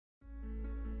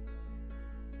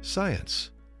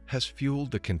Science has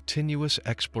fueled the continuous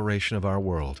exploration of our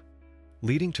world,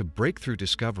 leading to breakthrough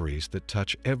discoveries that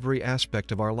touch every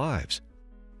aspect of our lives,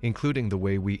 including the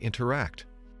way we interact,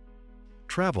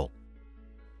 travel,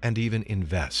 and even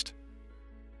invest.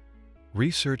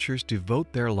 Researchers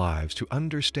devote their lives to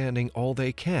understanding all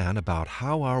they can about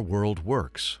how our world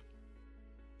works.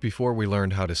 Before we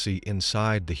learned how to see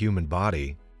inside the human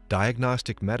body,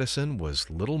 diagnostic medicine was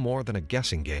little more than a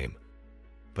guessing game.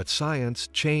 But science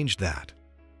changed that.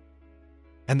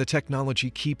 And the technology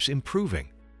keeps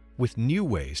improving, with new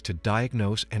ways to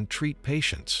diagnose and treat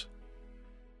patients.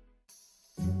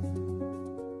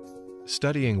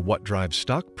 Studying what drives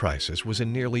stock prices was a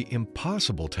nearly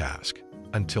impossible task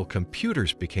until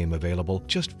computers became available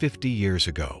just 50 years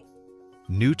ago.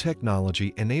 New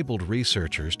technology enabled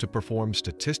researchers to perform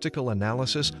statistical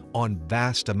analysis on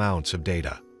vast amounts of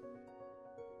data.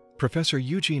 Professor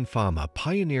Eugene Fama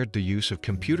pioneered the use of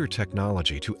computer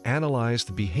technology to analyze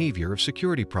the behavior of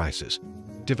security prices,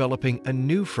 developing a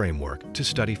new framework to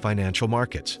study financial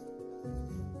markets.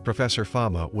 Professor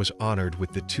Fama was honored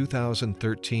with the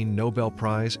 2013 Nobel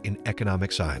Prize in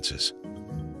Economic Sciences.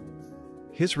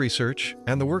 His research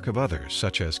and the work of others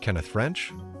such as Kenneth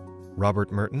French,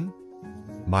 Robert Merton,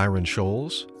 Myron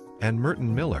Scholes, and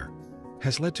Merton Miller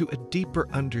has led to a deeper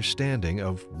understanding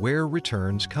of where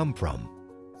returns come from.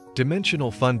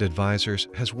 Dimensional Fund Advisors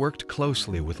has worked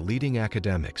closely with leading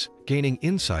academics, gaining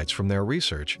insights from their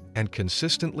research and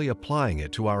consistently applying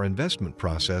it to our investment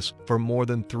process for more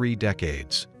than 3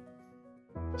 decades.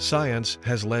 Science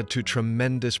has led to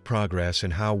tremendous progress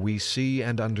in how we see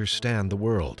and understand the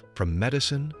world, from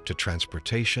medicine to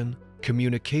transportation,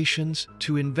 communications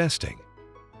to investing.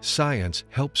 Science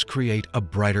helps create a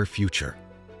brighter future.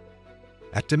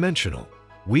 At Dimensional,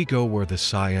 we go where the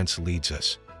science leads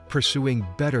us, pursuing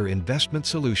better investment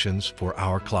solutions for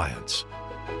our clients.